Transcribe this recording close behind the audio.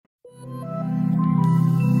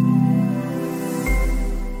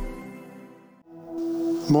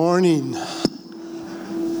Morning.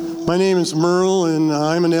 My name is Merle, and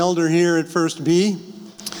I'm an elder here at First B.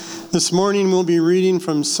 This morning we'll be reading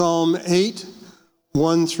from Psalm 8,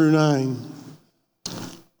 1 through 9.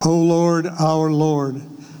 O Lord, our Lord,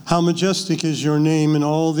 how majestic is your name in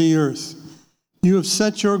all the earth. You have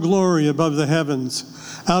set your glory above the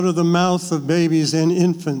heavens, out of the mouth of babies and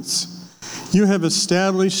infants. You have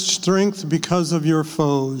established strength because of your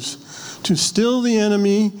foes, to still the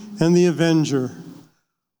enemy and the avenger.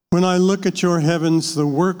 When I look at your heavens, the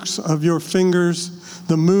works of your fingers,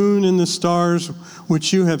 the moon and the stars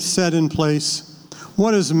which you have set in place,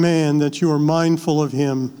 what is man that you are mindful of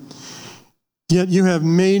him? Yet you have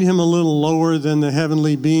made him a little lower than the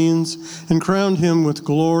heavenly beings and crowned him with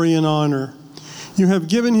glory and honor. You have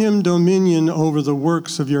given him dominion over the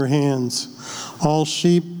works of your hands.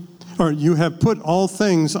 You have put all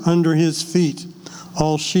things under his feet,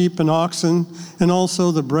 all sheep and oxen, and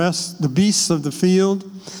also the beasts of the field,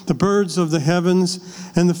 the birds of the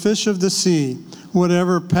heavens, and the fish of the sea,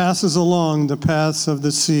 whatever passes along the paths of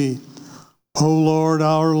the sea. O Lord,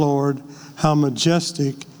 our Lord, how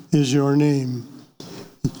majestic is your name.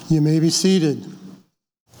 You may be seated.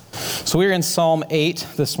 So we're in Psalm 8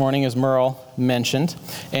 this morning, as Merle mentioned.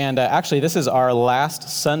 And actually, this is our last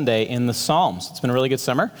Sunday in the Psalms. It's been a really good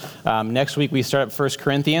summer. Next week, we start up 1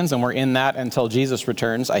 Corinthians, and we're in that until Jesus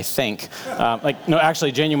returns, I think.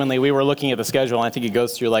 Genuinely, we were looking at the schedule, and I think it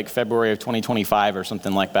goes through like February of 2025 or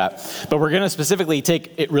something like that. But we're going to specifically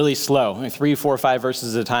take it really slow, 3, 4, 5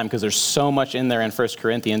 verses at a time, because there's so much in there in 1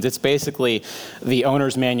 Corinthians. It's basically the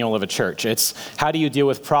owner's manual of a church. It's how do you deal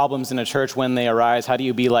with problems in a church when they arise? How do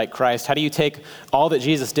you be like Christ? How do you take all that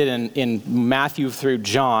Jesus did in Matthew through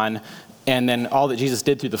John, and then all that Jesus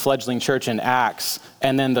did through the fledgling church in Acts,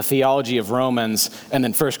 and then the theology of Romans, and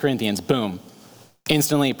then 1 Corinthians, boom.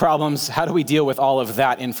 Instantly, problems, how do we deal with all of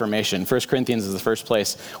that information? 1 Corinthians is the first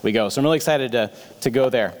place we go. So I'm really excited to go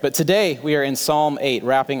there. But today, we are in Psalm 8,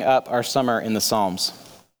 wrapping up our summer in the Psalms.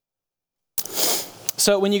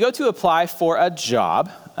 So when you go to apply for a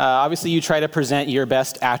job, obviously you try to present your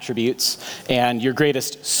best attributes and your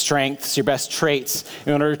greatest strengths, your best traits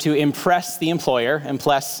in order to impress the employer,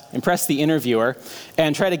 impress the interviewer,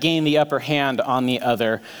 and try to gain the upper hand on the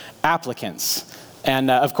other applicants.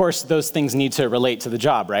 And of course, those things need to relate to the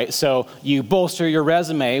job, right? So you bolster your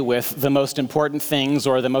resume with the most important things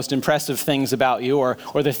or the most impressive things about you or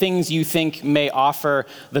the things you think may offer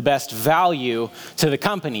the best value to the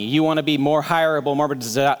company. You want to be more hireable, more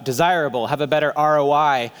desirable, have a better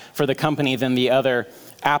ROI for the company than the other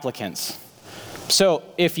applicants. So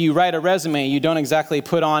if you write a resume, you don't exactly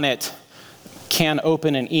put on it, can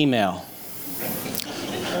open an email,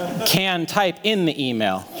 can type in the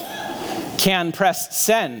email, can press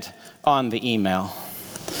send on the email.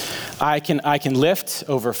 I can lift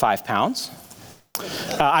over 5 pounds.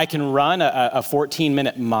 I can run a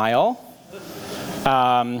 14-minute mile.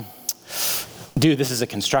 Dude, this is a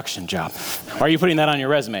construction job. Why are you putting that on your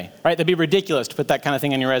resume? Right? That'd be ridiculous to put that kind of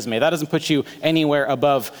thing on your resume. That doesn't put you anywhere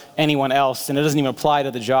above anyone else, and it doesn't even apply to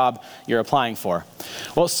the job you're applying for.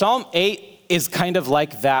 Well, Psalm 8 is kind of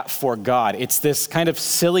like that for God. It's this kind of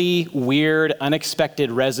silly, weird,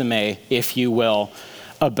 unexpected resume, if you will,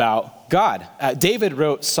 about God. David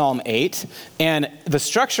wrote Psalm 8, and the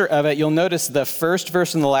structure of it, you'll notice the first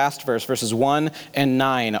verse and the last verse, verses 1 and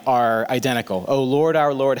 9, are identical. O Lord,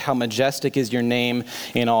 our Lord, how majestic is your name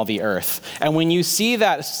in all the earth. And when you see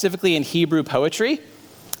that specifically in Hebrew poetry,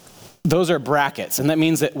 those are brackets, and that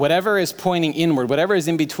means that whatever is pointing inward, whatever is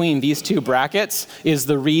in between these two brackets is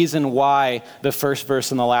the reason why the first verse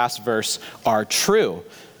and the last verse are true.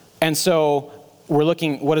 And so we're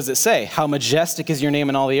looking, what does it say? How majestic is your name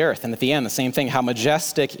in all the earth? And at the end, the same thing, how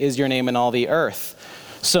majestic is your name in all the earth?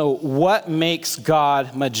 So what makes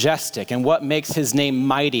God majestic, and what makes his name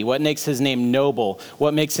mighty? What makes his name noble?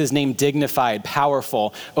 What makes his name dignified,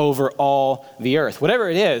 powerful over all the earth?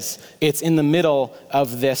 Whatever it is, it's in the middle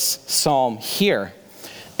of this psalm here.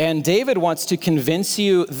 And David wants to convince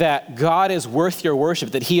you that God is worth your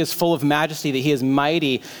worship, that he is full of majesty, that he is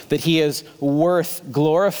mighty, that he is worth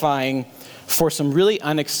glorifying for some really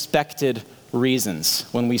unexpected reasons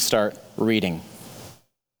when we start reading.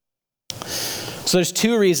 So there's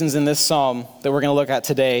 2 reasons in this psalm that we're going to look at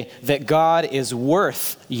today that God is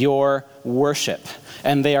worth your worship.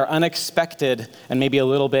 And they are unexpected and maybe a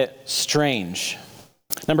little bit strange.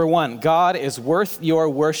 Number 1, God is worth your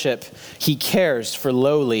worship. He cares for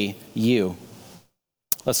lowly you.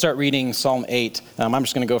 Let's start reading Psalm 8. I'm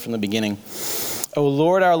just going to go from the beginning. O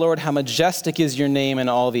Lord, our Lord, how majestic is your name in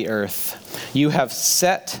all the earth. You have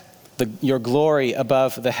set your glory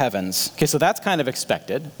above the heavens. Okay, so that's kind of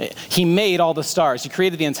expected. He made all the stars. He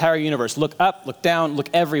created the entire universe. Look up, look down, look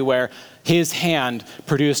everywhere. His hand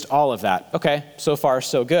produced all of that. Okay, so far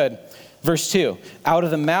so good. Verse 2, out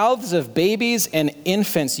of the mouths of babies and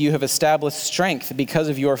infants you have established strength because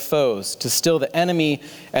of your foes, to still the enemy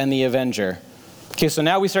and the avenger. Okay, so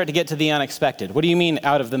now we start to get to the unexpected. What do you mean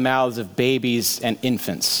out of the mouths of babies and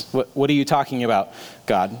infants? What are you talking about,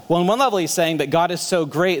 God? Well, on one level, he's saying that God is so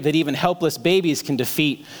great that even helpless babies can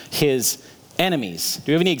defeat his enemies.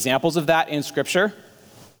 Do you have any examples of that in Scripture?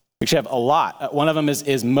 We actually have a lot. One of them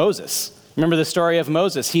is Moses. Remember the story of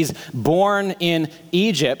Moses. He's born in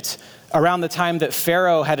Egypt around the time that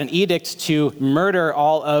Pharaoh had an edict to murder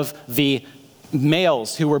all of the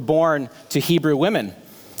males who were born to Hebrew women.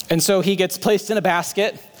 And so he gets placed in a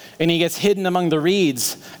basket and he gets hidden among the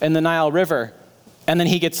reeds in the Nile River. And then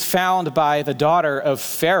he gets found by the daughter of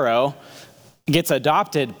Pharaoh, gets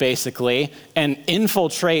adopted basically, and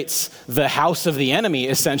infiltrates the house of the enemy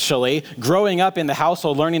essentially, growing up in the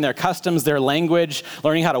household, learning their customs, their language,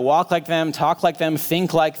 learning how to walk like them, talk like them,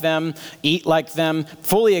 think like them, eat like them,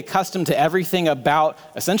 fully accustomed to everything about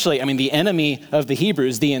essentially, the enemy of the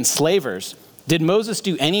Hebrews, the enslavers. Did Moses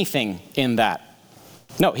do anything in that?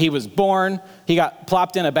 No, he was born, he got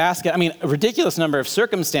plopped in a basket. A ridiculous number of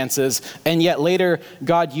circumstances, and yet later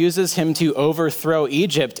God uses him to overthrow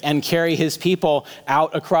Egypt and carry his people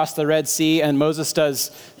out across the Red Sea, and Moses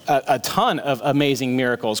does a ton of amazing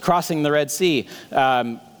miracles, crossing the Red Sea,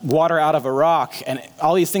 water out of a rock, and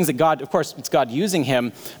all these things that God, of course, it's God using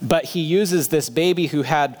him, but he uses this baby who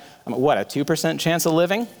had, a 2% chance of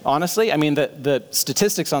living, honestly? The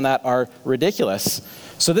statistics on that are ridiculous.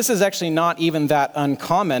 So this is actually not even that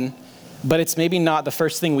uncommon, but it's maybe not the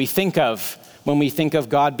first thing we think of when we think of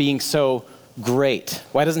God being so great.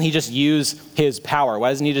 Why doesn't he just use his power? Why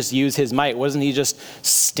doesn't he just use his might? Why doesn't he just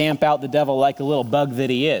stamp out the devil like a little bug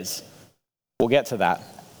that he is? We'll get to that.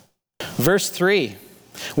 Verse 3,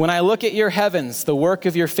 when I look at your heavens, the work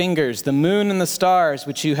of your fingers, the moon and the stars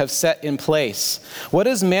which you have set in place, what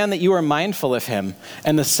is man that you are mindful of him,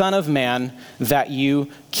 and the son of man that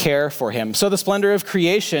you care for him? So the splendor of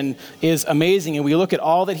creation is amazing, and we look at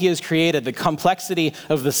all that he has created, the complexity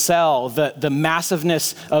of the cell, the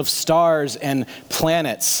massiveness of stars and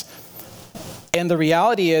planets. And the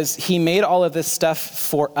reality is he made all of this stuff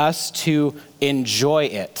for us to enjoy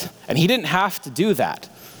it. And he didn't have to do that.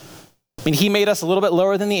 He made us a little bit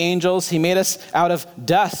lower than the angels. He made us out of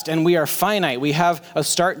dust, and we are finite. We have a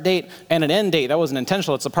start date and an end date. That wasn't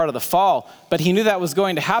intentional. It's a part of the fall. But he knew that was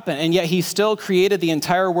going to happen, and yet he still created the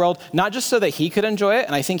entire world, not just so that he could enjoy it,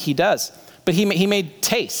 and I think he does, but he made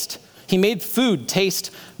taste. He made food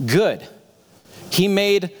taste good. He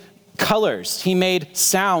made colors. He made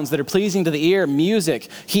sounds that are pleasing to the ear, music.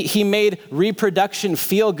 He made reproduction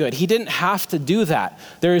feel good. He didn't have to do that.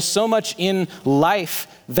 There is so much in life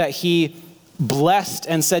that he blessed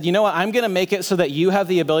and said, you know what, I'm going to make it so that you have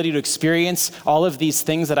the ability to experience all of these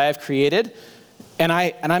things that I have created. And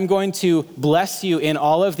I'm going to bless you in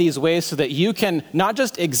all of these ways so that you can not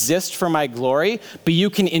just exist for my glory, but you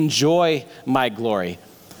can enjoy my glory.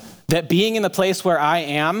 That being in the place where I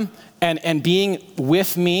am and being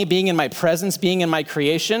with me, being in my presence, being in my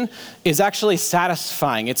creation is actually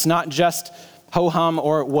satisfying. It's not just ho-hum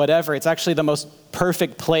or whatever. It's actually the most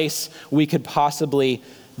perfect place we could possibly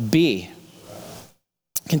be.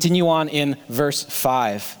 Continue on in verse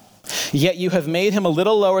 5. Yet you have made him a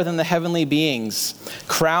little lower than the heavenly beings,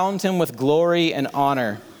 crowned him with glory and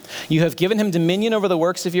honor. You have given him dominion over the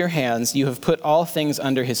works of your hands. You have put all things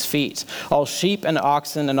under his feet, all sheep and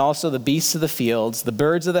oxen, and also the beasts of the fields, the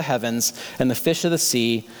birds of the heavens, and the fish of the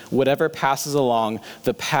sea, whatever passes along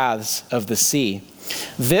the paths of the sea.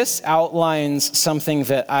 This outlines something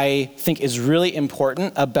that I think is really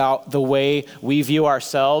important about the way we view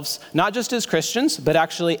ourselves, not just as Christians, but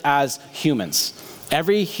actually as humans.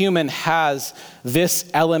 Every human has this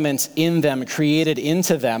element in them, created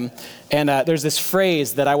into them. And there's this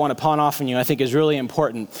phrase that I want to pawn off on you I think is really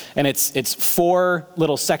important. And it's 4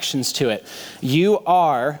 little sections to it. You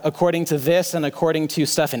are, according to this and according to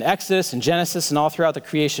stuff in Exodus and Genesis and all throughout the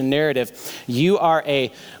creation narrative, you are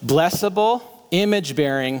a blessable,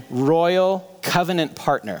 image-bearing, royal covenant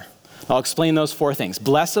partner. I'll explain those 4 things.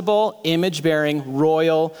 Blessable, image-bearing,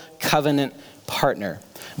 royal covenant partner.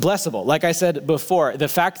 Blessable, like I said before, the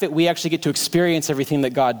fact that we actually get to experience everything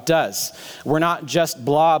that God does. We're not just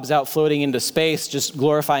blobs out floating into space, just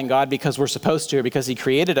glorifying God because we're supposed to or because he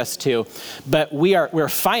created us to, but we're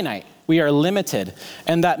finite. We are limited,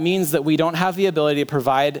 and that means that we don't have the ability to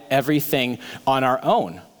provide everything on our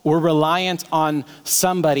own. We're reliant on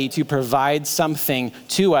somebody to provide something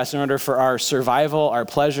to us in order for our survival, our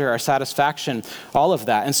pleasure, our satisfaction, all of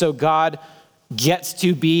that. And so God gets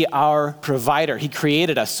to be our provider. He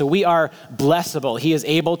created us, so we are blessable. He is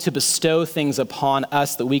able to bestow things upon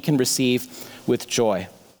us that we can receive with joy.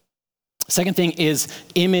 Second thing is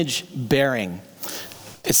image bearing.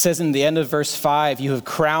 It says in the end of verse 5, you have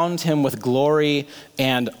crowned him with glory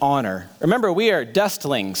and honor. Remember, we are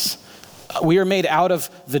dustlings. We are made out of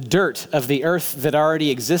the dirt of the earth that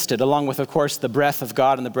already existed, along with, of course, the breath of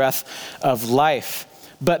God and the breath of life.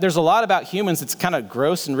 But there's a lot about humans that's kind of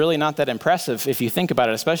gross and really not that impressive if you think about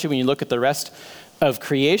it, especially when you look at the rest of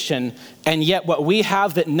creation. And yet what we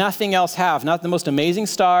have that nothing else have, not the most amazing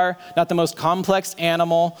star, not the most complex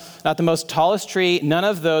animal, not the most tallest tree, none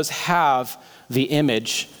of those have the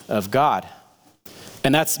image of God.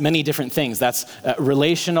 And that's many different things. That's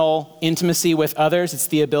relational intimacy with others. It's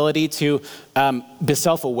the ability to be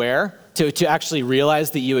self-aware, to actually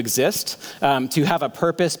realize that you exist, to have a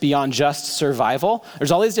purpose beyond just survival.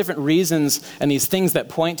 There's all these different reasons and these things that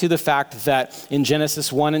point to the fact that in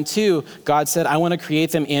Genesis 1 and 2, God said, I want to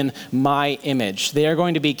create them in my image. They are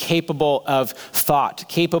going to be capable of thought,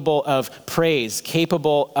 capable of praise,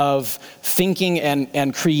 capable of thinking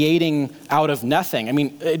and creating out of nothing. I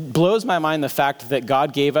mean, it blows my mind the fact that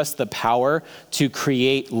God gave us the power to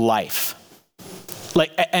create life,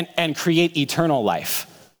 and create eternal life.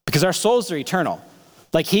 Because our souls are eternal.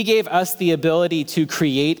 Like he gave us the ability to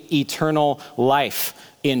create eternal life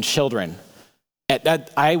in children.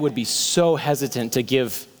 I would be so hesitant to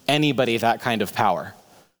give anybody that kind of power.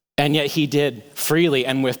 And yet he did freely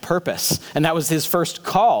and with purpose. And that was his first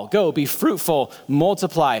call. Go, be fruitful,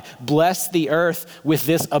 multiply, bless the earth with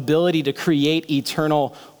this ability to create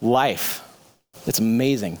eternal life. It's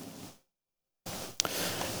amazing.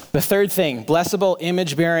 The third thing, blessable,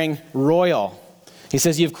 image-bearing, royal. He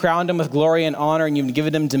says, you've crowned him with glory and honor, and you've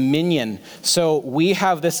given him dominion. So we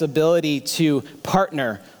have this ability to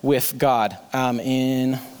partner with God. Let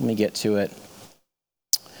me get to it.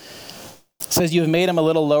 It says, you have made him a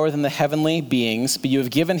little lower than the heavenly beings, but you have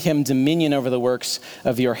given him dominion over the works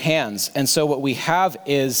of your hands. And so what we have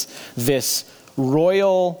is this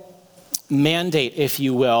royal mandate, if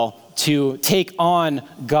you will, to take on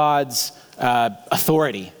God's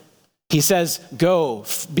authority. He says, go,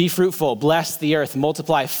 be fruitful, bless the earth,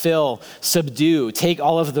 multiply, fill, subdue, take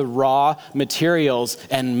all of the raw materials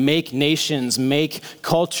and make nations, make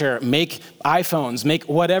culture, make iPhones, make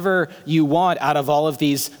whatever you want out of all of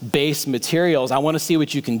these base materials. I want to see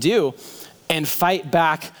what you can do and fight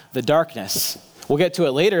back the darkness. We'll get to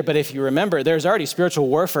it later, but if you remember, there's already spiritual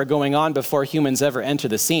warfare going on before humans ever enter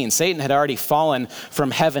the scene. Satan had already fallen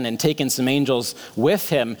from heaven and taken some angels with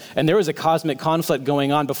him, and there was a cosmic conflict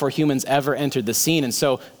going on before humans ever entered the scene. And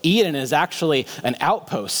so Eden is actually an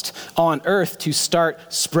outpost on earth to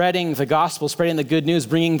start spreading the gospel, spreading the good news,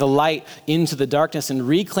 bringing the light into the darkness and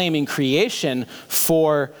reclaiming creation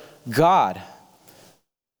for God.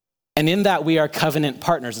 And in that, we are covenant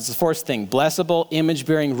partners. It's the fourth thing, blessable,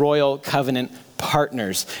 image-bearing, royal, covenant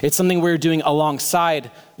partners. It's something we're doing alongside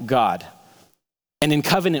God and in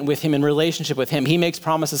covenant with him, in relationship with him. He makes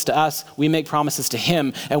promises to us, we make promises to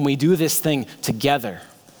him, and we do this thing together.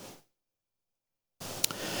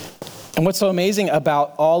 And what's so amazing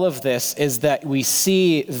about all of this is that we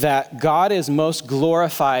see that God is most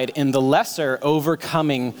glorified in the lesser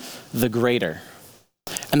overcoming the greater.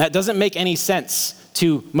 And that doesn't make any sense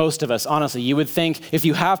to most of us, honestly. You would think if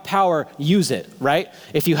you have power, use it, right?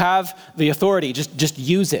 If you have the authority, just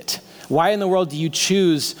use it. Why in the world do you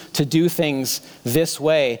choose to do things this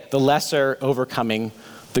way, the lesser overcoming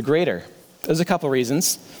the greater? There's a couple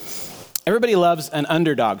reasons. Everybody loves an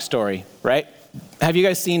underdog story, right? Have you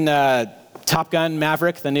guys seen Top Gun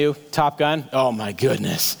Maverick, the new Top Gun? Oh my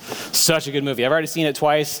goodness. Such a good movie. I've already seen it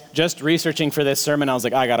twice. Just researching for this sermon, I was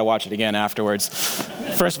like, I got to watch it again afterwards.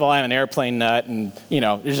 First of all, I'm an airplane nut and,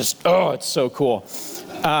 it's just, it's so cool.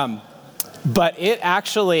 But it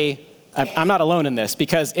actually, I'm not alone in this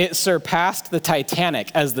because it surpassed the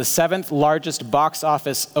Titanic as the 7th largest box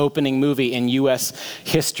office opening movie in U.S.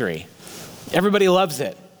 history. Everybody loves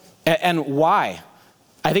it. And why?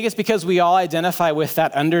 I think it's because we all identify with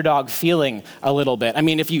that underdog feeling a little bit. I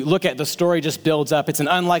mean, if you look at the story just builds up, it's an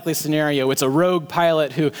unlikely scenario. It's a rogue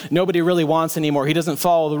pilot who nobody really wants anymore. He doesn't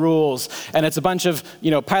follow the rules. And it's a bunch of,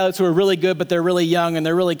 pilots who are really good, but they're really young and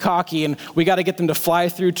they're really cocky. And we got to get them to fly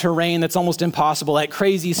through terrain that's almost impossible at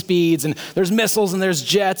crazy speeds. And there's missiles and there's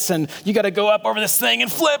jets. And you got to go up over this thing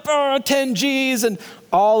and flip 10 Gs and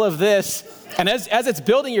all of this. And as it's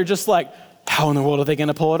building, you're just like, how in the world are they going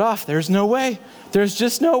to pull it off? There's no way. There's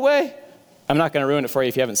just no way. I'm not going to ruin it for you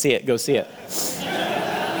if you haven't seen it. Go see it.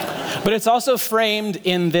 But it's also framed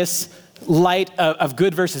in this light of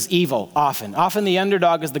good versus evil often. Often the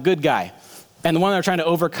underdog is the good guy. And the one they're trying to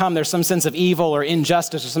overcome, there's some sense of evil or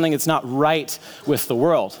injustice or something that's not right with the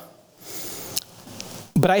world.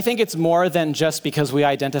 But I think it's more than just because we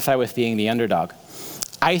identify with being the underdog.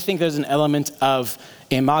 I think there's an element of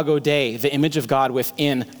imago Dei, the image of God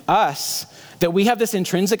within us, that we have this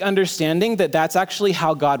intrinsic understanding that that's actually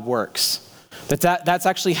how God works. That's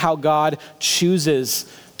actually how God chooses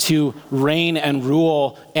to reign and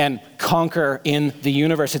rule and conquer in the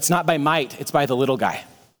universe. It's not by might, it's by the little guy.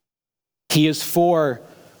 He is for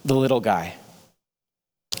the little guy.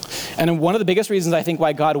 And one of the biggest reasons I think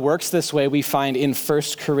why God works this way, we find in 1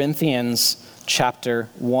 Corinthians chapter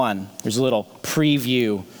 1. There's a little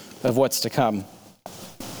preview of what's to come.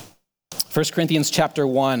 1 Corinthians chapter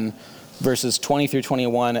 1, verses 20 through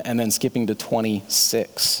 21, and then skipping to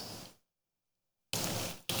 26.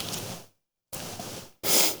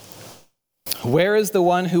 Where is the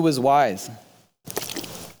one who was wise?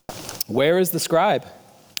 Where is the scribe?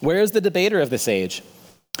 Where is the debater of this age?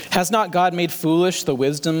 Has not God made foolish the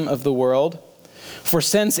wisdom of the world? For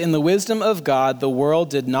since in the wisdom of God, the world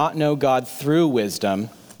did not know God through wisdom.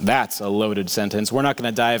 That's a loaded sentence. We're not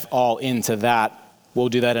going to dive all into that. We'll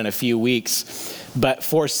do that in a few weeks. But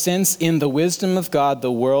for since in the wisdom of God,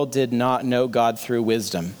 the world did not know God through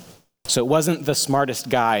wisdom. So it wasn't the smartest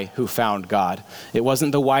guy who found God. It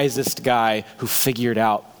wasn't the wisest guy who figured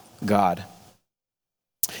out God.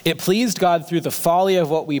 It pleased God through the folly of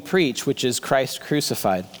what we preach, which is Christ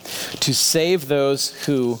crucified, to save those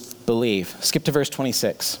who believe. Skip to verse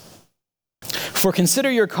 26. For consider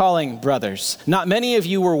your calling, brothers. Not many of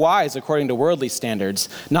you were wise according to worldly standards.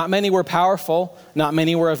 Not many were powerful. Not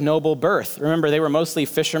many were of noble birth. Remember, they were mostly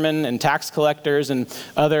fishermen and tax collectors and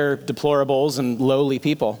other deplorables and lowly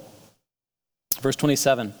people. Verse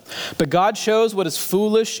 27. But God chose what is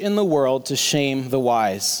foolish in the world to shame the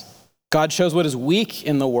wise. God chose what is weak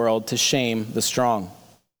in the world to shame the strong.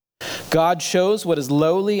 God chose what is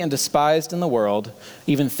lowly and despised in the world,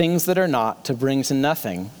 even things that are not, to bring to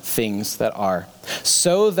nothing things that are.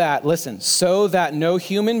 So that no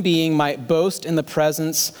human being might boast in the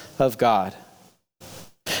presence of God.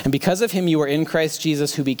 And because of him you are in Christ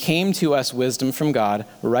Jesus, who became to us wisdom from God,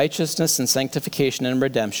 righteousness and sanctification and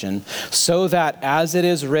redemption, so that, as it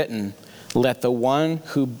is written, let the one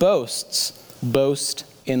who boasts boast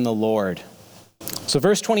in the Lord. So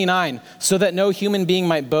verse 29, so that no human being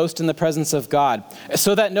might boast in the presence of God,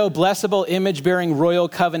 so that no blessable image-bearing royal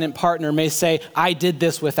covenant partner may say, I did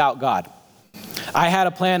this without God. I had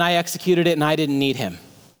a plan, I executed it, and I didn't need him.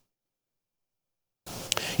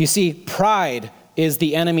 You see, pride is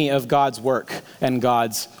the enemy of God's work and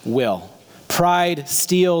God's will. Pride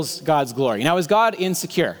steals God's glory. Now, is God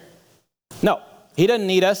insecure? No, he doesn't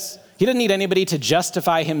need us. He doesn't need anybody to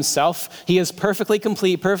justify himself. He is perfectly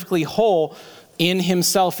complete, perfectly whole in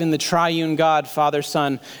himself, in the triune God, Father,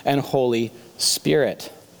 Son, and Holy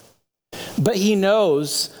Spirit. But he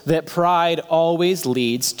knows that pride always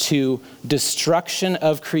leads to destruction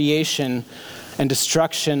of creation and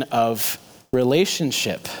destruction of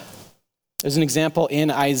relationship. There's an example in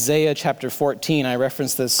Isaiah chapter 14. I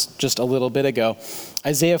referenced this just a little bit ago.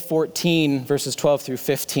 Isaiah 14, verses 12 through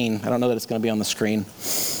 15. I don't know that it's going to be on the screen.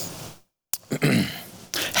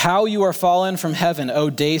 How you are fallen from heaven, O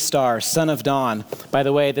day star, son of dawn. By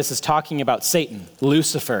the way, this is talking about Satan,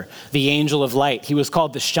 Lucifer, the angel of light. He was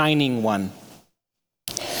called the shining one.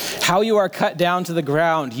 How you are cut down to the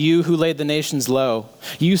ground, you who laid the nations low.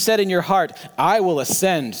 You said in your heart, I will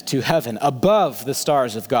ascend to heaven above the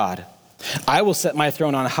stars of God. I will set my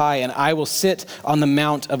throne on high, and I will sit on the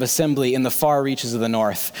mount of assembly in the far reaches of the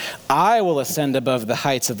north. I will ascend above the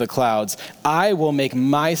heights of the clouds. I will make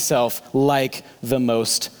myself like the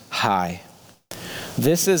Most High.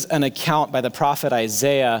 This is an account by the prophet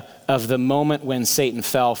Isaiah of the moment when Satan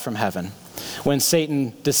fell from heaven. When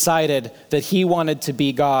Satan decided that he wanted to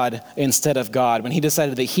be God instead of God. When he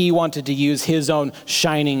decided that he wanted to use his own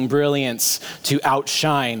shining brilliance to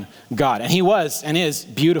outshine God. And he was and is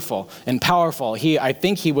beautiful and powerful. I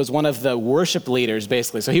think he was one of the worship leaders,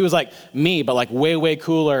 basically. So he was like me, but like way, way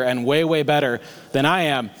cooler and way, way better than I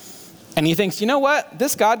am. And he thinks, you know what?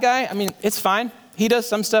 This God guy, it's fine. He does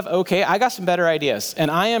some stuff okay. I got some better ideas.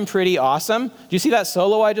 And I am pretty awesome. Do you see that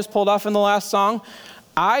solo I just pulled off in the last song?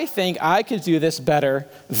 I think I could do this better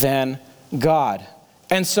than God.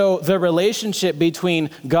 And so the relationship between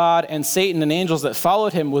God and Satan and angels that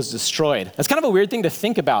followed him was destroyed. That's kind of a weird thing to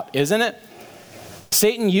think about, isn't it?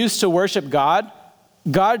 Satan used to worship God.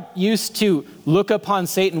 God used to look upon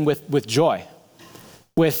Satan with joy,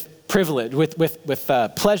 with privilege, with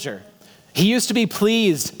pleasure. He used to be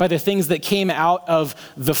pleased by the things that came out of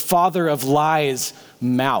the father of lies'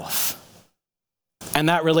 mouth. And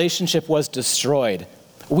that relationship was destroyed.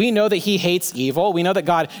 We know that he hates evil. We know that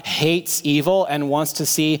God hates evil and wants to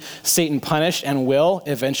see Satan punished and will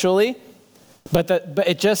eventually. But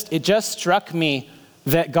it just struck me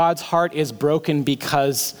that God's heart is broken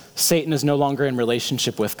because Satan is no longer in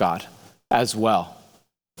relationship with God as well.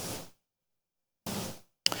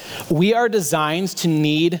 We are designed to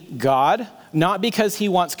need God, not because he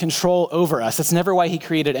wants control over us. That's never why he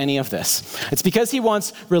created any of this. It's because he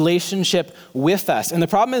wants relationship with us. And the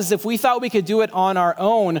problem is, if we thought we could do it on our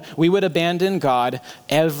own, we would abandon God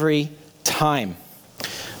every time.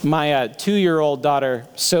 My 2-year-old daughter,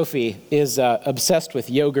 Sophie, is obsessed with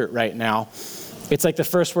yogurt right now. It's like the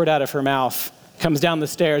first word out of her mouth. Comes down the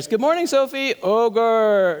stairs. Good morning, Sophie.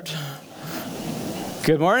 Yogurt.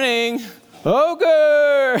 Good morning.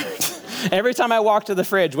 Yogurt. Every time I walk to the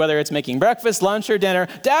fridge, whether it's making breakfast, lunch, or dinner,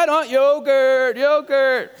 Dad, I want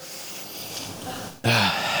yogurt.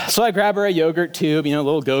 So I grab her a yogurt tube,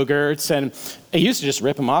 little Go-Gurts, and I used to just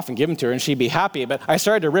rip them off and give them to her, and she'd be happy. But I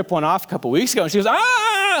started to rip one off a couple weeks ago, and she goes,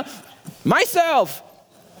 myself.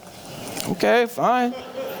 Okay, fine.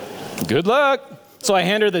 Good luck. So I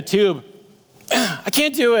hand her the tube. I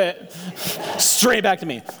can't do it. Straight back to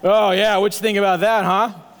me. Oh, yeah, what you think about that,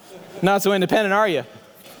 huh? Not so independent, are you?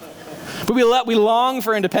 But we long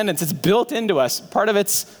for independence. It's built into us. Part of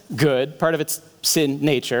it's good. Part of it's sin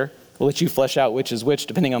nature. We'll let you flesh out which is which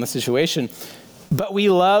depending on the situation. But we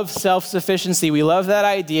love self-sufficiency. We love that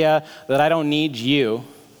idea that I don't need you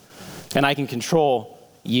and I can control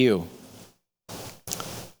you.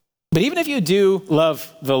 But even if you do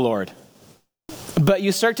love the Lord, but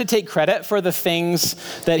you start to take credit for the things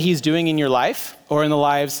that he's doing in your life or in the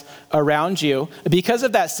lives around you, because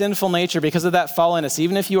of that sinful nature, because of that fallenness,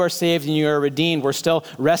 even if you are saved and you are redeemed, we're still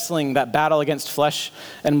wrestling that battle against flesh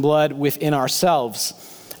and blood within ourselves.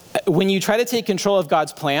 When you try to take control of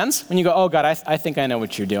God's plans, when you go, oh God, I think I know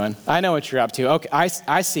what you're doing. I know what you're up to. Okay,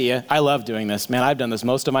 I see you. I love doing this. Man, I've done this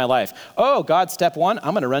most of my life. Oh God, step 1,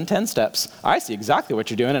 I'm going to run 10 steps. I see exactly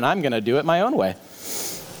what you're doing and I'm going to do it my own way.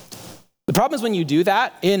 The problem is when you do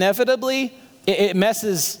that, inevitably, it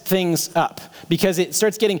messes things up because it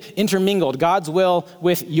starts getting intermingled, God's will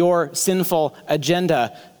with your sinful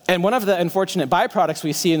agenda. And one of the unfortunate byproducts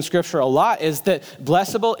we see in Scripture a lot is that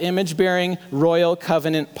blessable, image-bearing, royal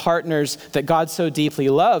covenant partners that God so deeply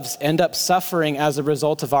loves end up suffering as a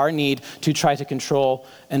result of our need to try to control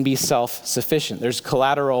and be self-sufficient. There's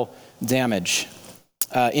collateral damage.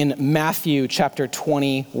 In Matthew chapter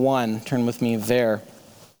 21, turn with me there.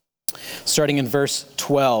 Starting in verse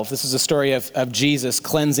 12, this is a story of Jesus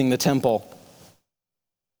cleansing the temple.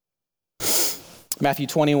 Matthew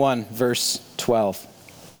 21, verse 12.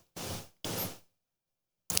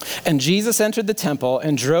 And Jesus entered the temple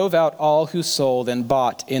and drove out all who sold and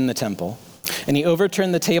bought in the temple. And he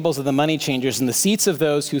overturned the tables of the money changers and the seats of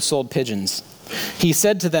those who sold pigeons. He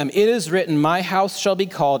said to them, "It is written, my house shall be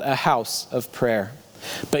called a house of prayer,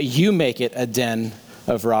 but you make it a den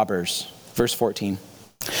of robbers." Verse 14.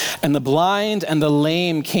 And the blind and the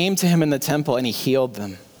lame came to him in the temple, and he healed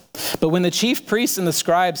them. But when the chief priests and the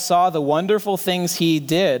scribes saw the wonderful things he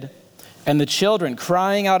did, and the children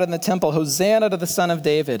crying out in the temple, "Hosanna to the Son of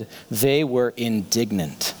David," they were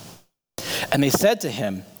indignant. And they said to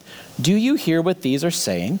him, "Do you hear what these are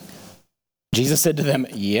saying?" Jesus said to them,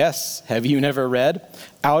 "Yes, have you never read?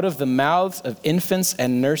 Out of the mouths of infants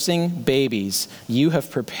and nursing babies, you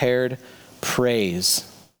have prepared praise."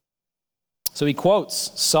 So he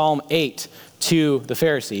quotes Psalm 8 to the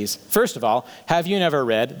Pharisees. First of all, have you never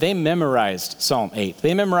read? They memorized Psalm 8.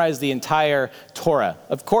 They memorized the entire Torah.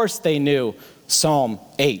 Of course they knew Psalm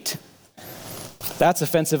 8. That's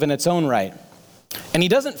offensive in its own right. And he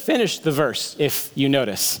doesn't finish the verse, if you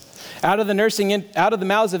notice. Out of the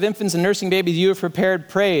mouths of infants and nursing babies, you have prepared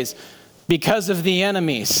praise because of the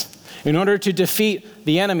enemies, in order to defeat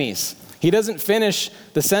the enemies. He doesn't finish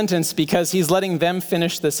the sentence because he's letting them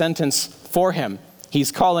finish the sentence for him.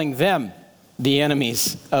 He's calling them the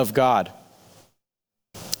enemies of God.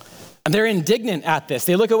 And they're indignant at this.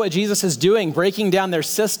 They look at what Jesus is doing, breaking down their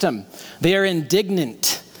system. They are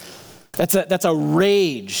indignant. That's a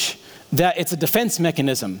rage. It's a defense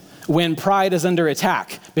mechanism when pride is under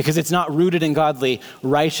attack because it's not rooted in godly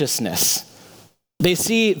righteousness. They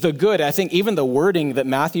see the good. I think even the wording that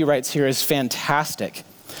Matthew writes here is fantastic.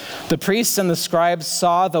 The priests and the scribes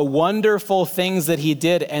saw the wonderful things that he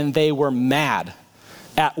did, and they were mad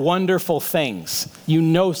at wonderful things. You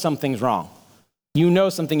know something's wrong. You know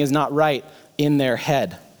something is not right in their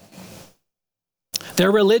head.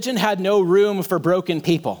 Their religion had no room for broken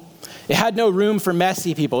people. It had no room for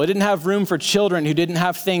messy people. It didn't have room for children who didn't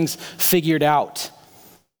have things figured out.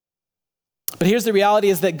 But here's the reality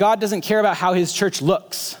is that God doesn't care about how his church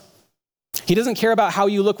looks. He doesn't care about how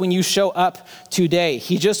you look when you show up today.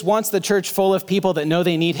 He just wants the church full of people that know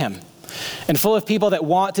they need him, and full of people that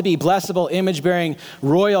want to be blessable, image-bearing,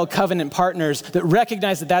 royal covenant partners that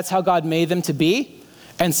recognize that that's how God made them to be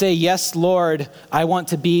and say, yes, Lord, I want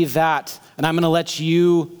to be that, and I'm going to let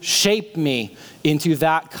you shape me into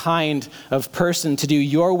that kind of person to do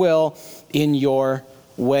your will in your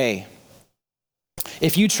way.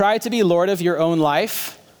 If you try to be Lord of your own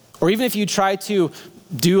life, or even if you try to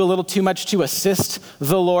do a little too much to assist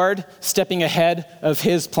the Lord, stepping ahead of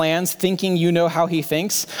his plans, thinking you know how he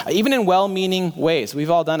thinks, even in well-meaning ways,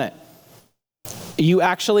 we've all done it, you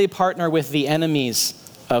actually partner with the enemies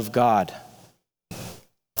of God.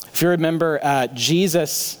 If you remember,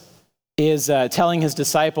 Jesus is telling his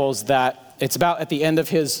disciples that it's about at the end of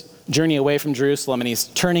his journey away from Jerusalem, and he's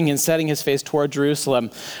turning and setting his face toward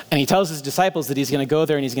Jerusalem, and he tells his disciples that he's going to go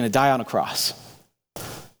there and he's going to die on a cross.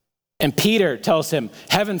 And Peter tells him,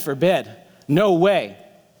 heaven forbid, no way.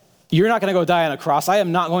 You're not going to go die on a cross. I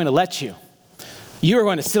am not going to let you. You are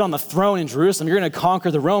going to sit on the throne in Jerusalem. You're going to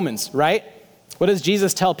conquer the Romans, right? What does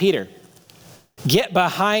Jesus tell Peter? Get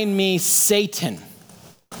behind me, Satan.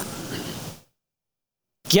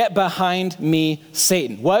 Get behind me,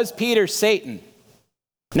 Satan. Was Peter Satan?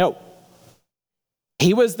 No.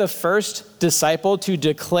 He was the first disciple to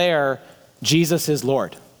declare Jesus is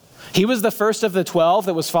Lord. He was the first of the 12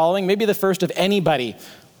 that was following, maybe the first of anybody,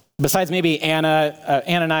 besides maybe Anna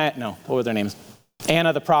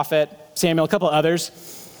the prophet, Samuel, a couple others,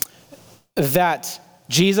 that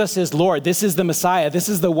Jesus is Lord. This is the Messiah. This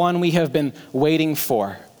is the one we have been waiting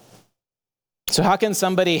for. So how can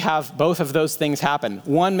somebody have both of those things happen?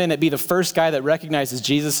 One minute be the first guy that recognizes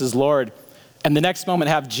Jesus is Lord, and the next moment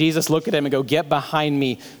have Jesus look at him and go, get behind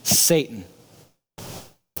me, Satan.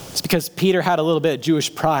 It's because Peter had a little bit of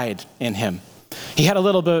Jewish pride in him. He had a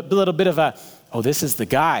little bit of a, oh, this is the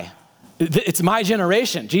guy. It's my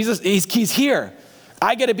generation. Jesus, he's here.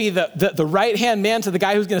 I got to be the right-hand man to the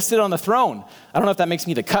guy who's going to sit on the throne. I don't know if that makes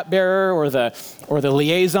me the cupbearer or the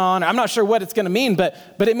liaison. I'm not sure what it's going to mean, but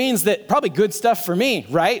it means that probably good stuff for me,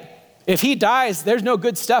 right? If he dies, there's no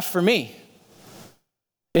good stuff for me.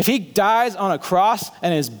 If he dies on a cross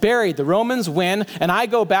and is buried, the Romans win, and I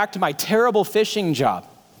go back to my terrible fishing job.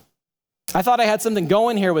 I thought I had something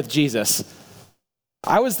going here with Jesus.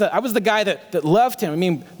 I was the guy that loved him. I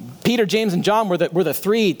mean, Peter, James, and John were the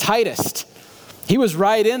three tightest. He was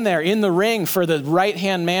right in there in the ring for the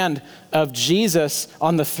right-hand man of Jesus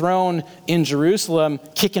on the throne in Jerusalem,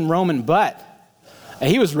 kicking Roman butt. And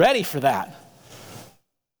he was ready for that.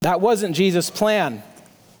 That wasn't Jesus' plan.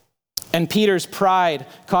 And Peter's pride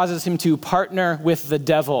causes him to partner with the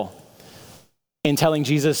devil in telling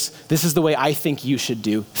Jesus, this is the way I think you should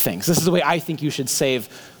do things. This is the way I think you should save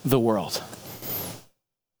the world.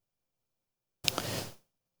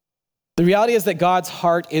 The reality is that God's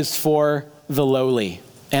heart is for the lowly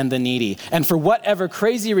and the needy. And for whatever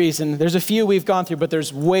crazy reason, there's a few we've gone through, but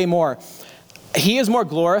there's way more. He is more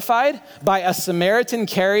glorified by a Samaritan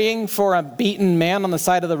caring for a beaten man on the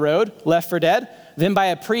side of the road, left for dead, than by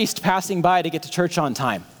a priest passing by to get to church on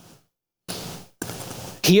time.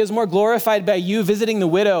 He is more glorified by you visiting the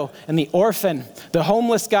widow and the orphan, the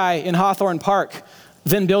homeless guy in Hawthorne Park,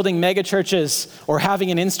 than building mega churches or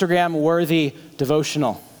having an Instagram-worthy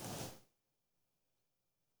devotional.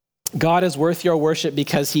 God is worth your worship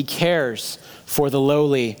because he cares for the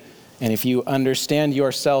lowly. And if you understand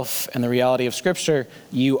yourself and the reality of Scripture,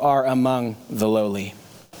 you are among the lowly.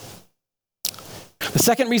 The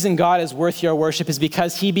second reason God is worth your worship is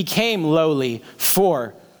because he became lowly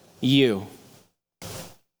for you.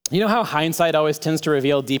 You know how hindsight always tends to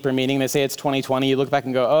reveal deeper meaning? They say it's 2020. You look back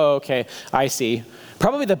and go, oh, okay, I see.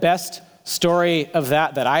 Probably the best story of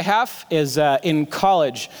that I have is in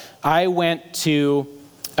college. I went to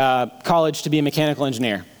college to be a mechanical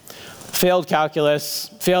engineer. Failed calculus,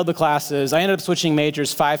 failed the classes. I ended up switching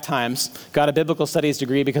majors 5 times, got a biblical studies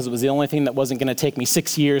degree because it was the only thing that wasn't going to take me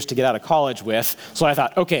 6 years to get out of college with. So I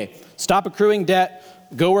thought, okay, stop accruing debt,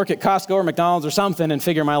 go work at Costco or McDonald's or something and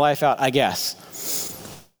figure my life out, I guess.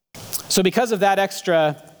 So because of that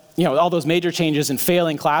extra, all those major changes and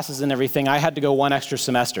failing classes and everything, I had to go 1 extra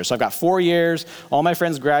semester. So I've got 4 years, all my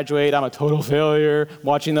friends graduate, I'm a total failure,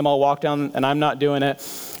 watching them all walk down and I'm not doing it.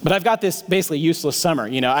 But I've got this basically useless summer.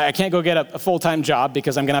 I can't go get a full-time job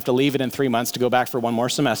because I'm gonna have to leave it in 3 months to go back for 1 more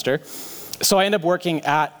semester. So I end up working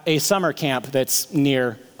at a summer camp that's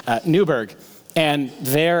near Newburgh. And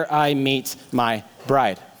there I meet my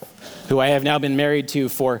bride, who I have now been married to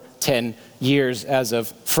for 10 years as of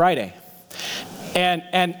Friday.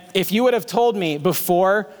 And if you would have told me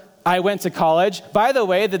before I went to college, by the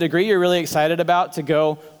way, the degree you're really excited about to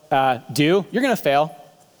go you're going to fail.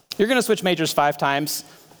 You're going to switch majors 5 times.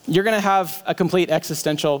 You're going to have a complete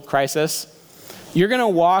existential crisis. You're going to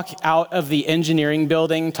walk out of the engineering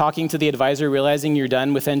building talking to the advisor, realizing you're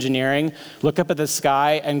done with engineering, look up at the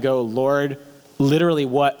sky and go, Lord, literally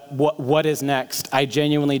what is next? I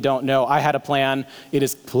genuinely don't know. I had a plan. It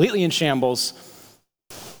is completely in shambles.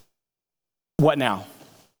 What now?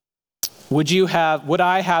 Would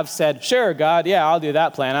I have said, sure, God, yeah, I'll do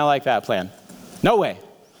that plan. I like that plan. No way.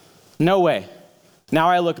 No way. Now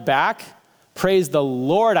I look back, praise the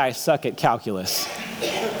Lord, I suck at calculus.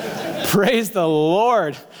 Praise the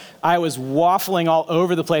Lord. I was waffling all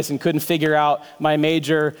over the place and couldn't figure out my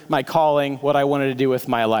major, my calling, what I wanted to do with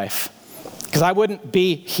my life. Because I wouldn't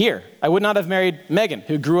be here. I would not have married Megan,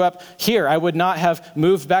 who grew up here. I would not have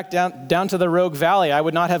moved back down to the Rogue Valley. I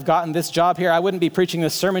would not have gotten this job here. I wouldn't be preaching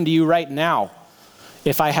this sermon to you right now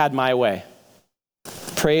if I had my way.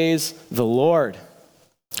 Praise the Lord.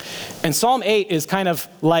 And Psalm 8 is kind of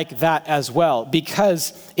like that as well,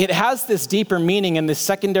 because it has this deeper meaning and this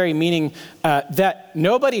secondary meaning that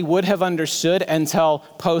nobody would have understood until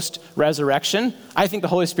post-resurrection. I think the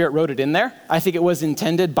Holy Spirit wrote it in there. I think it was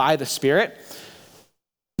intended by the Spirit.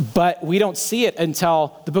 But we don't see it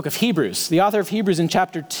until the book of Hebrews. The author of Hebrews in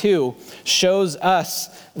chapter 2 shows us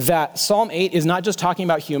that Psalm 8 is not just talking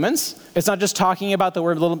about humans. It's not just talking about that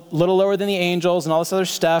we're a little lower than the angels and all this other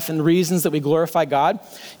stuff and reasons that we glorify God.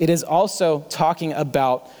 It is also talking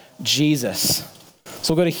about Jesus.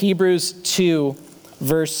 So we'll go to Hebrews 2,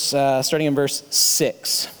 starting in verse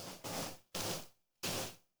 6.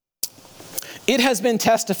 It has been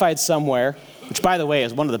testified somewhere, which, by the way,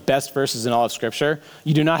 is one of the best verses in all of Scripture.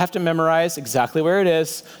 You do not have to memorize exactly where it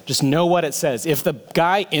is. Just know what it says. If the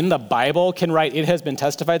guy in the Bible can write, it has been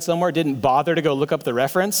testified somewhere, didn't bother to go look up the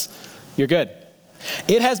reference, you're good.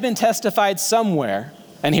 It has been testified somewhere,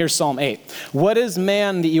 and here's Psalm 8. What is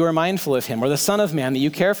man that you are mindful of him, or the son of man that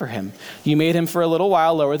you care for him? You made him for a little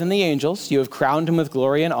while lower than the angels. You have crowned him with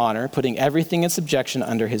glory and honor, putting everything in subjection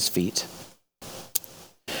under his feet.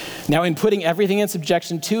 Now, in putting everything in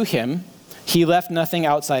subjection to him, he left nothing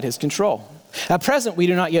outside his control. At present, we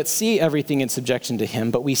do not yet see everything in subjection to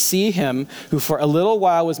him, but we see him who for a little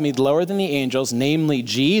while was made lower than the angels, namely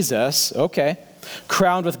Jesus,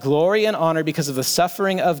 crowned with glory and honor because of the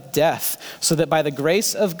suffering of death, so that by the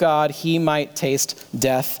grace of God he might taste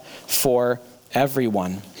death for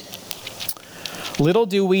everyone. Little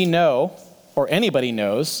do we know, or anybody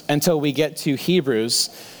knows, until we get to Hebrews,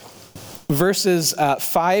 verses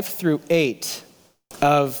 5 through 8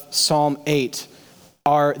 of Psalm 8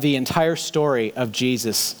 are the entire story of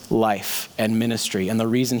Jesus' life and ministry and the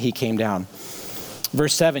reason he came down.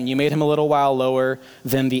 Verse 7, you made him a little while lower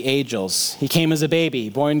than the angels. He came as a baby,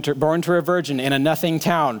 born to a virgin in a nothing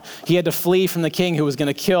town. He had to flee from the king who was going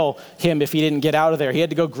to kill him if he didn't get out of there. He had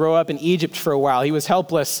to go grow up in Egypt for a while. He was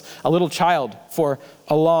helpless, a little child for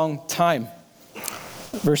a long time.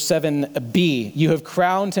 Verse 7b, you have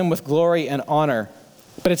crowned him with glory and honor.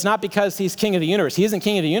 But it's not because he's king of the universe. He isn't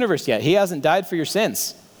king of the universe yet. He hasn't died for your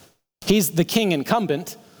sins. He's the king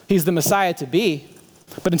incumbent. He's the Messiah to be.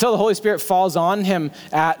 But until the Holy Spirit falls on him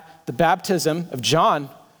at the baptism of John,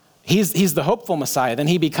 he's the hopeful Messiah. Then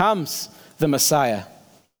he becomes the Messiah.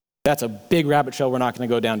 That's a big rabbit trail we're not going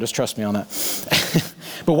to go down. Just trust me on that.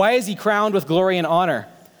 But why is he crowned with glory and honor?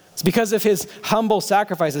 It's because of his humble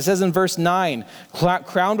sacrifice. It says in verse 9,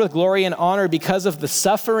 crowned with glory and honor because of the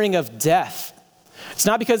suffering of death. It's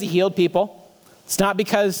not because he healed people. It's not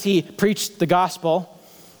because he preached the gospel.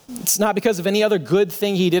 It's not because of any other good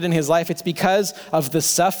thing he did in his life. It's because of the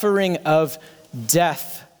suffering of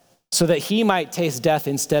death so that he might taste death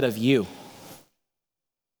instead of you.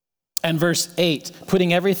 And verse 8,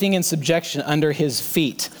 putting everything in subjection under his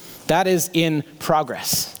feet. That is in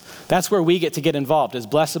progress. That's where we get to get involved as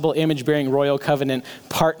blessable, image-bearing, royal covenant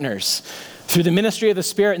partners. Through the ministry of the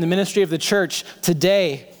Spirit and the ministry of the church,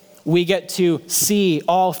 today we get to see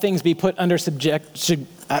all things be put under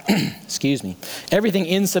everything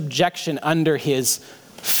in subjection under his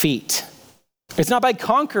feet. It's not by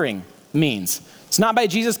conquering means. It's not by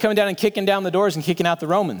Jesus coming down and kicking down the doors and kicking out the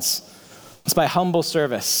Romans. It's by humble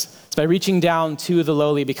service. It's by reaching down to the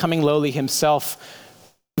lowly, becoming lowly himself,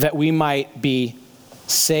 that we might be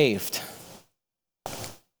saved.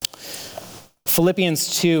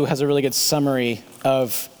 Philippians 2 has a really good summary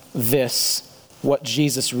of this, what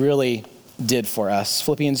Jesus really did for us.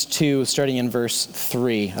 Philippians 2, starting in verse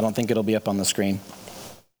 3. I don't think it'll be up on the screen.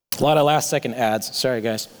 A lot of last-second ads. Sorry,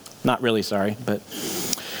 guys. Not really sorry, but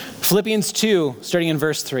Philippians 2, starting in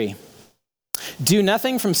verse 3. Do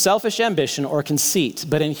nothing from selfish ambition or conceit,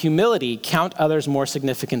 but in humility count others more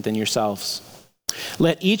significant than yourselves.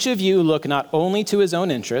 Let each of you look not only to his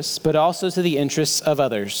own interests, but also to the interests of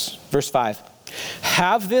others. Verse 5.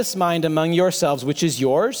 Have this mind among yourselves, which is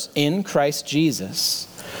yours in Christ Jesus,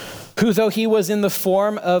 who, though he was in the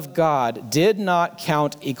form of God, did not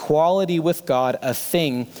count equality with God a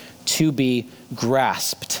thing to be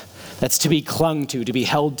grasped. That's to be clung to be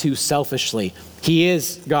held to selfishly. He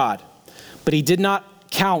is God, but he did not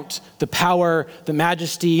count the power, the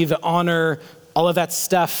majesty, the honor, all of that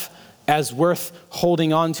stuff as worth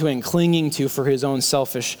holding on to and clinging to for his own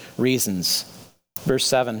selfish reasons. Verse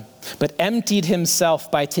 7, but emptied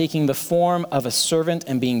himself by taking the form of a servant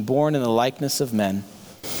and being born in the likeness of men.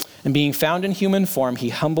 And being found in human form, he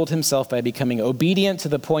humbled himself by becoming obedient to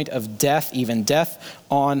the point of death, even death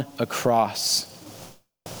on a cross.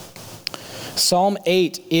 Psalm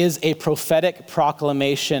 8 is a prophetic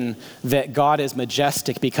proclamation that God is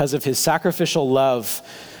majestic because of his sacrificial love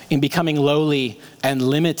in becoming lowly and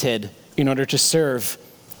limited in order to serve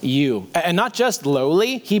you. And not just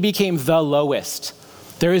lowly, he became the lowest.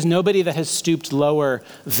 There is nobody that has stooped lower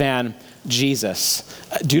than Jesus.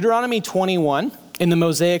 Deuteronomy 21, in the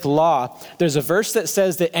Mosaic Law, there's a verse that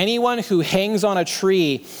says that anyone who hangs on a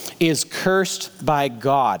tree is cursed by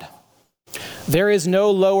God. There is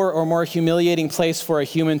no lower or more humiliating place for a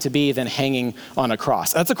human to be than hanging on a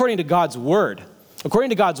cross. That's according to God's word.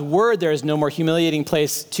 According to God's word, there is no more humiliating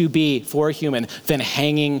place to be for a human than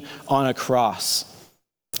hanging on a cross.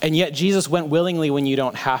 And yet Jesus went willingly when you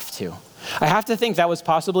don't have to. I have to think that was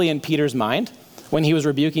possibly in Peter's mind when he was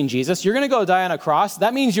rebuking Jesus. You're going to go die on a cross?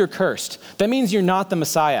 That means you're cursed. That means you're not the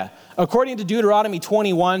Messiah. According to Deuteronomy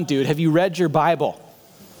 21, dude, have you read your Bible?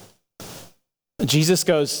 Jesus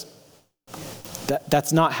goes,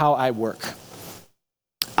 that's not how I work.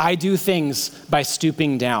 I do things by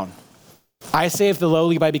stooping down. I save the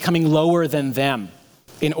lowly by becoming lower than them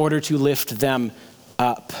in order to lift them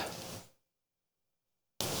up.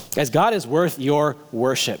 As God is worth your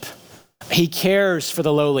worship. He cares for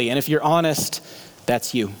the lowly, and if you're honest,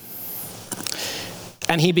 that's you.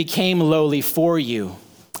 And he became lowly for you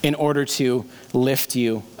in order to lift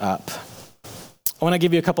you up. I want to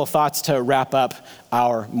give you a couple thoughts to wrap up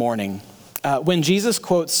our morning. When Jesus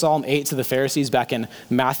quotes Psalm 8 to the Pharisees back in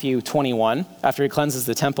Matthew 21, after he cleanses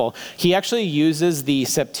the temple, he actually uses the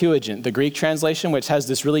Septuagint, the Greek translation, which has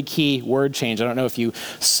this really key word change. I don't know if you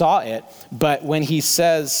saw it, but when he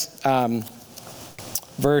says,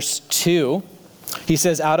 verse 2, he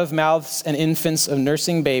says, out of mouths and infants of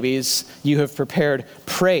nursing babies, you have prepared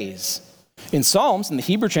praise. In Psalms, in the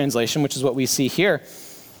Hebrew translation, which is what we see here,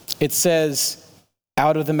 it says,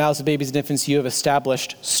 out of the mouths of babies and infants, you have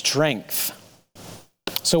established strength.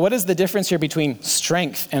 So what is the difference here between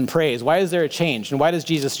strength and praise? Why is there a change? And why does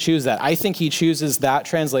Jesus choose that? I think he chooses that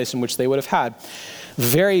translation, which they would have had,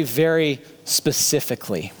 very, very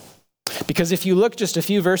specifically. Because if you look just a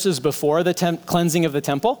few verses before the cleansing of the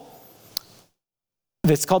temple,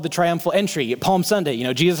 it's called the triumphal entry. Palm Sunday,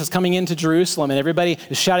 Jesus is coming into Jerusalem and everybody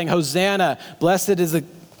is shouting, Hosanna, blessed is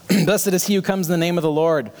he who comes in the name of the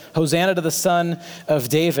Lord. Hosanna to the Son of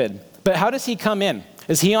David. But how does he come in?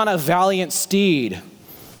 Is he on a valiant steed?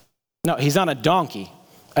 No, he's on a donkey,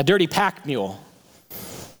 a dirty pack mule.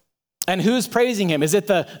 And who's praising him? Is it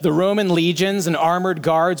the Roman legions and armored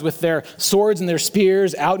guards with their swords and their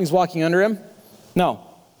spears out and he's walking under him? No,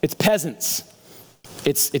 it's peasants.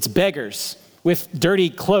 It's beggars with dirty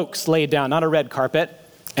cloaks laid down, not a red carpet,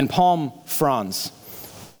 and palm fronds.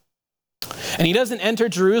 And he doesn't enter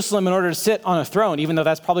Jerusalem in order to sit on a throne, even though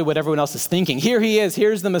that's probably what everyone else is thinking. Here he is,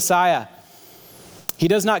 here's the Messiah. He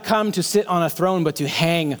does not come to sit on a throne, but to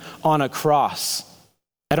hang on a cross.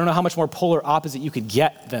 I don't know how much more polar opposite you could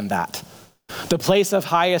get than that. The place of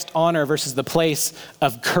highest honor versus the place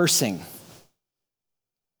of cursing.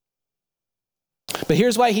 But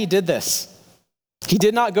here's why he did this. He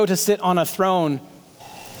did not go to sit on a throne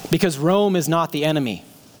because Rome is not the enemy.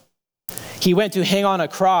 He went to hang on a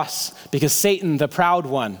cross because Satan, the proud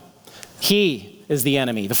one, he is the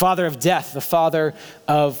enemy, the father of death, the father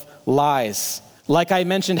of lies. Like I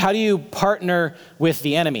mentioned, how do you partner with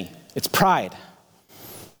the enemy? It's pride.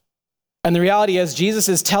 And the reality is Jesus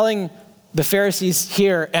is telling the Pharisees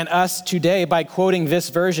here and us today by quoting this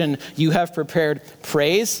version, you have prepared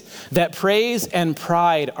praise, that praise and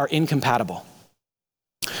pride are incompatible.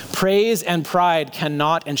 Praise and pride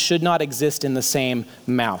cannot and should not exist in the same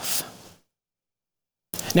mouth.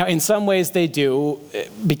 Now, in some ways they do,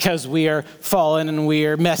 because we are fallen and we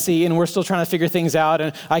are messy and we're still trying to figure things out,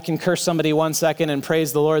 and I can curse somebody one second and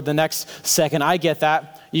praise the Lord the next second. I get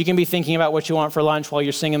that. You can be thinking about what you want for lunch while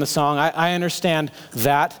you're singing the song. I understand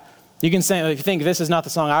that. You can say, if you think this is not the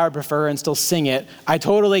song I would prefer and still sing it, I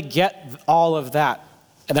totally get all of that,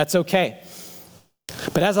 and that's okay.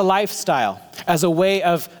 But as a lifestyle, as a way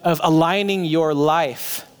of aligning your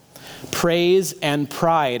life, praise and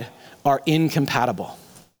pride are incompatible.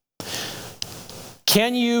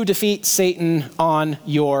 Can you defeat Satan on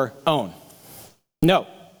your own? No.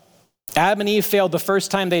 Adam and Eve failed the first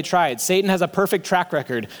time they tried. Satan has a perfect track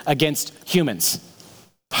record against humans.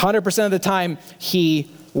 100% of the time, he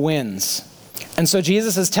wins. And so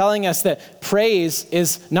Jesus is telling us that praise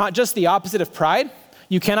is not just the opposite of pride.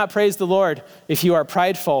 You cannot praise the Lord if you are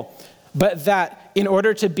prideful, but that in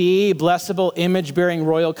order to be blessable, image-bearing,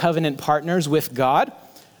 royal covenant partners with God,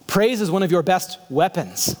 praise is one of your best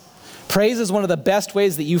weapons. Praise is one of the best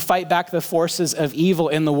ways that you fight back the forces of evil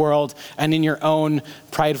in the world and in your own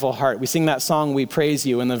prideful heart. We sing that song, We Praise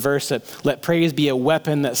You, in the verse that, let praise be a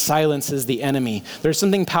weapon that silences the enemy. There's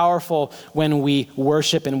something powerful when we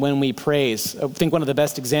worship and when we praise. I think one of the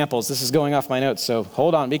best examples, this is going off my notes, so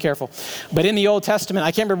hold on, be careful. But in the Old Testament,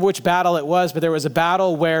 I can't remember which battle it was, but there was a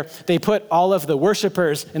battle where they put all of the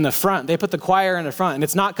worshipers in the front. They put the choir in the front, and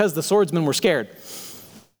it's not because the swordsmen were scared.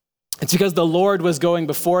 It's because the Lord was going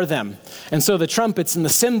before them. And so the trumpets and the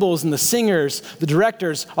cymbals and the singers, the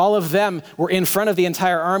directors, all of them were in front of the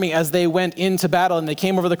entire army as they went into battle, and they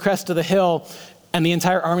came over the crest of the hill, and the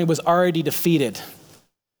entire army was already defeated.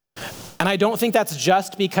 And I don't think that's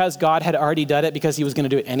just because God had already done it because he was going to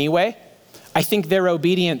do it anyway. I think their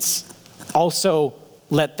obedience also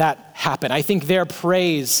let that happen. I think their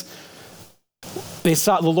praise,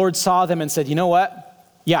 the Lord saw them and said, you know what?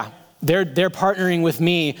 Yeah. They're partnering with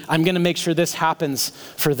me. I'm going to make sure this happens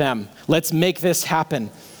for them. Let's make this happen.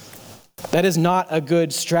 That is not a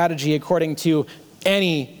good strategy according to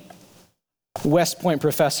any West Point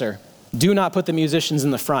professor. Do not put the musicians in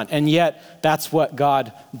the front. And yet, that's what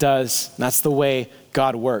God does. That's the way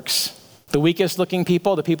God works. The weakest looking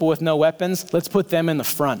people, the people with no weapons, let's put them in the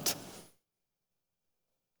front.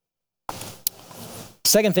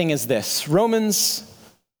 Second thing is this, Romans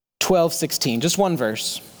 12:16, just one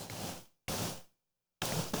verse.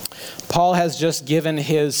 Paul has just given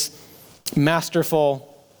his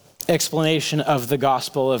masterful explanation of the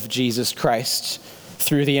gospel of Jesus Christ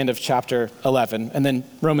through the end of chapter 11. And then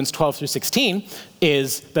Romans 12 through 16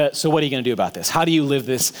 is so what are you going to do about this? How do you live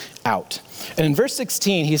this out? And in verse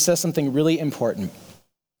 16, he says something really important.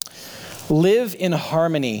 Live in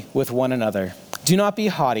harmony with one another. Do not be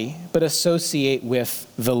haughty, but associate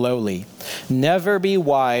with the lowly. Never be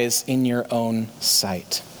wise in your own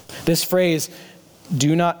sight. This phrase,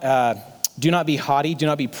 do not be haughty, do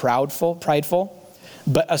not be prideful,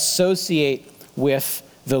 but associate with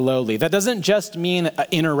the lowly. That doesn't just mean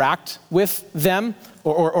interact with them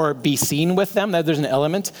or be seen with them. There's an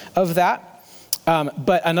element of that.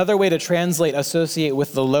 But another way to translate associate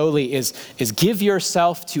with the lowly is give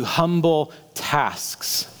yourself to humble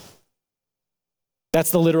tasks.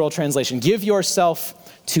 That's the literal translation. Give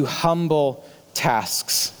yourself to humble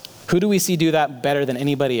tasks. Who do we see do that better than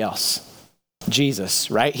anybody else?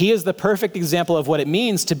 Jesus, right? He is the perfect example of what it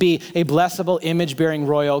means to be a blessable, image-bearing,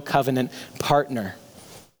 royal covenant partner.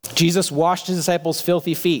 Jesus washed his disciples'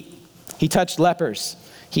 filthy feet. He touched lepers.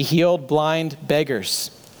 He healed blind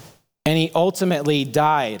beggars. And he ultimately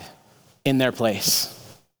died in their place.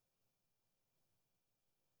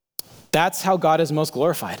 That's how God is most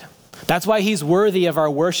glorified. That's why he's worthy of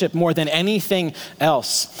our worship more than anything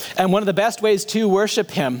else. And one of the best ways to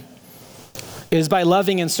worship him is by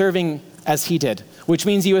loving and serving as he did, which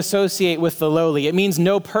means you associate with the lowly. It means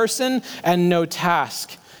no person and no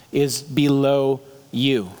task is below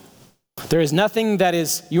you. There is nothing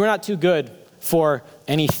you are not too good for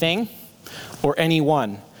anything or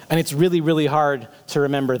anyone. And it's really, really hard to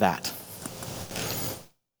remember that.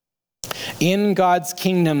 In God's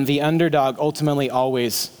kingdom, the underdog ultimately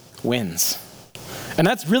always wins. And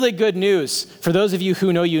that's really good news for those of you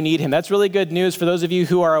who know you need him. That's really good news for those of you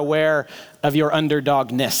who are aware of your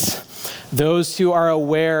underdogness. Those who are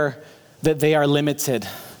aware that they are limited,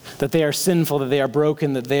 that they are sinful, that they are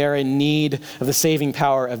broken, that they are in need of the saving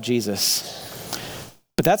power of Jesus.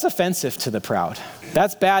 But that's offensive to the proud.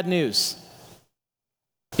 That's bad news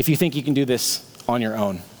if you think you can do this on your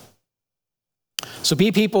own. So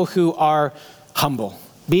be people who are humble.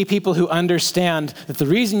 Be people who understand that the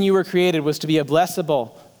reason you were created was to be a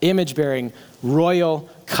blessable, image-bearing, royal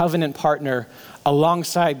covenant partner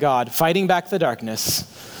alongside God, fighting back the darkness,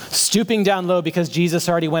 stooping down low because Jesus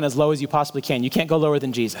already went as low as you possibly can. You can't go lower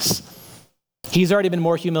than Jesus. He's already been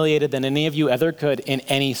more humiliated than any of you ever could in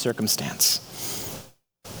any circumstance.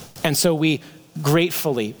 And so we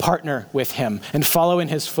gratefully partner with him and follow in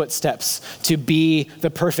his footsteps to be the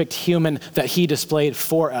perfect human that he displayed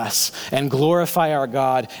for us and glorify our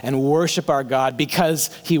God and worship our God because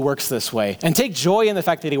he works this way. And take joy in the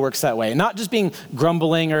fact that he works that way. Not just being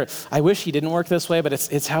grumbling or, I wish he didn't work this way, but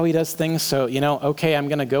it's how he does things. So, okay, I'm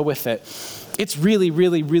going to go with it. It's really,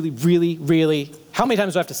 really, really, really, really, how many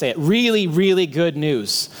times do I have to say it? Really, really good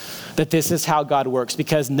news that this is how God works,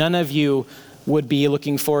 because none of you would be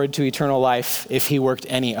looking forward to eternal life if he worked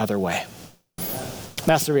any other way.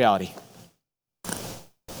 That's the reality.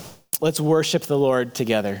 Let's worship the Lord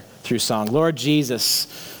together through song. Lord Jesus,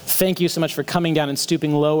 thank you so much for coming down and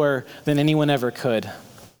stooping lower than anyone ever could.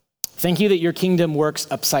 Thank you that your kingdom works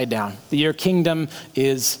upside down, that your kingdom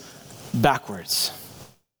is backwards.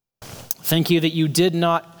 Thank you that you did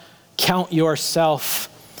not count yourself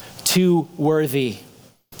too worthy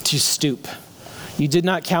to stoop. You did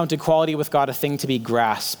not count equality with God a thing to be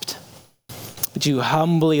grasped, but you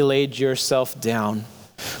humbly laid yourself down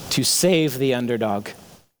to save the underdog,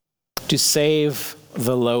 to save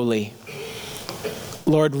the lowly.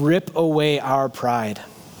 Lord, rip away our pride.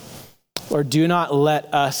 Lord, do not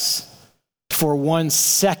let us for 1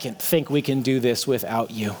 second think we can do this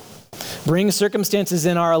without you. Bring circumstances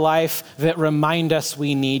in our life that remind us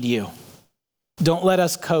we need you. Don't let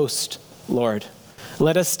us coast, Lord.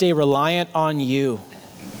 Let us stay reliant on you.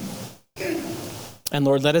 And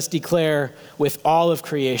Lord, let us declare with all of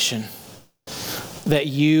creation that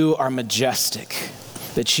you are majestic,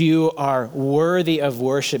 that you are worthy of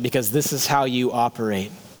worship, because this is how you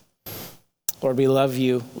operate. Lord, we love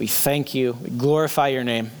you. We thank you. We glorify your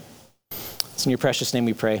name. It's in your precious name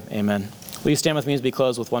we pray. Amen. Will you stand with me as we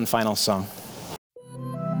close with one final song?